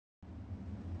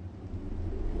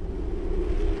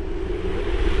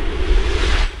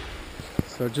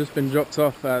So I've just been dropped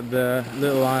off at the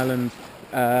little island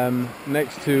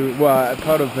next to, well, a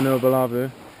part of Vanua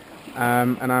Balavu,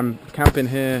 and I'm camping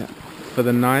here for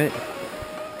the night.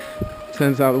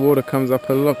 Turns out the water comes up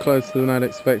a lot closer than I'd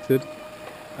expected,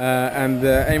 and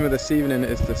the aim of this evening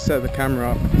is to set the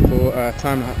camera up for a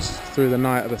time lapse through the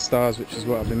night of the stars, which is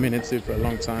what I've been meaning to do for a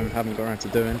long time and haven't got around to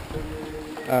doing.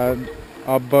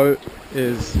 Our boat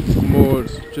is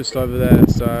moored just over there,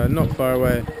 so not far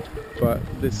away. But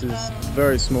this is a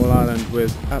very small island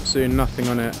with absolutely nothing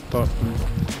on it apart from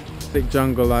thick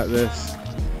jungle like this.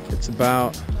 It's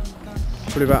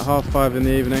probably about 5:30 in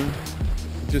the evening.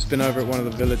 We've just been over at one of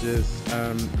the villages.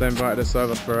 They invited us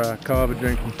over for a kava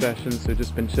drinking session, so we've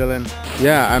just been chilling.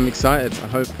 Yeah, I'm excited. I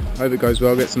hope it goes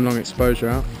well, get some long exposure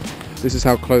out. This is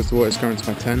how close the water is coming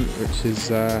to my tent, which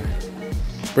is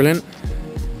brilliant.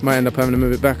 Might end up having to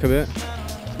move it back a bit.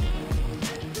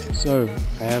 So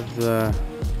I have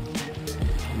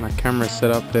my camera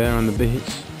set up there on the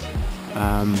beach,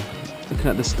 looking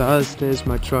at the stars. There's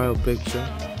my trial picture,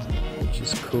 which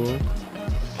is cool.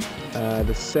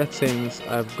 The settings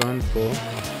I've gone for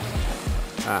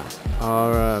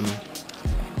are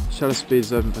shutter speed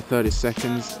is open for 30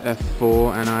 seconds,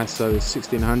 f4, and ISO is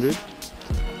 1600,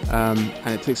 and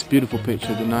it takes a beautiful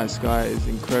picture. The night sky is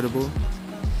incredible.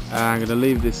 I'm going to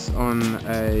leave this on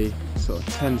a sort of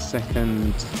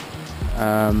 10-second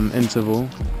interval,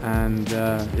 and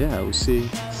yeah, we'll see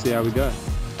how we go.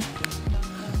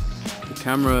 The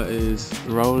camera is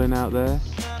rolling out there.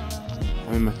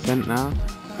 I'm in my tent now.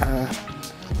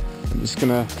 I'm just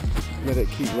gonna let it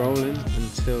keep rolling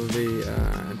until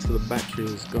the battery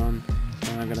is gone,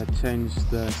 and I'm gonna change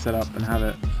the setup and have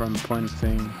it from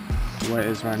pointing the way it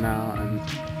is right now and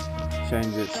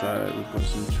change it so we've got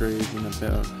some trees and a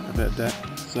bit of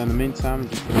depth. So in the meantime, I'm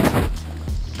just gonna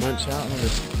munch out on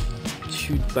this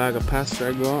huge bag of pasta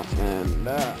I got, and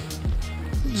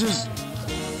just,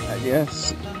 I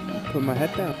guess, put my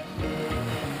head down.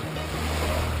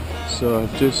 So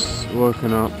I've just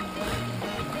woken up,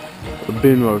 I've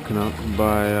been woken up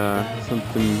by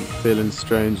something feeling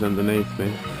strange underneath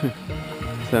me.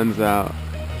 Turns out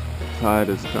the tide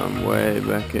has come way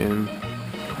back in.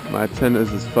 My tent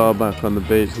is as far back on the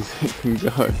beach as it can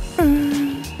go.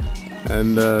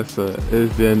 And so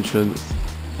here's the entrance,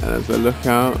 and as I look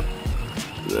out,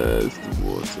 there's the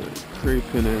water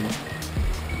creeping in.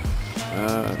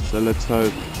 So let's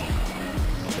hope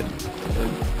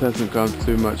it doesn't come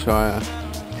too much higher.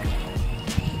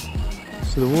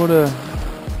 So the water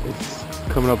is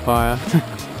coming up higher.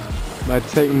 My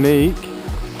technique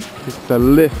is to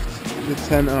lift the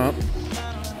tent up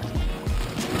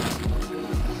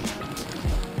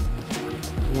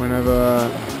whenever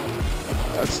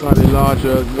a slightly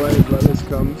larger wave like this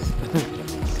comes.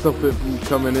 Stop it from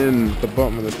coming in the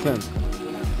bottom of the tent.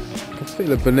 I can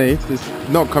feel it beneath. It's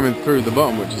not coming through the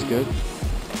bottom, which is good.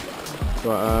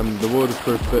 But the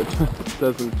waterproof bit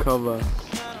doesn't cover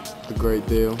a great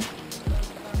deal.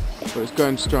 But it's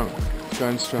going strong. It's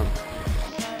going strong.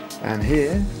 And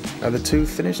here are the 2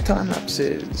 finished time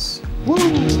lapses. Woo!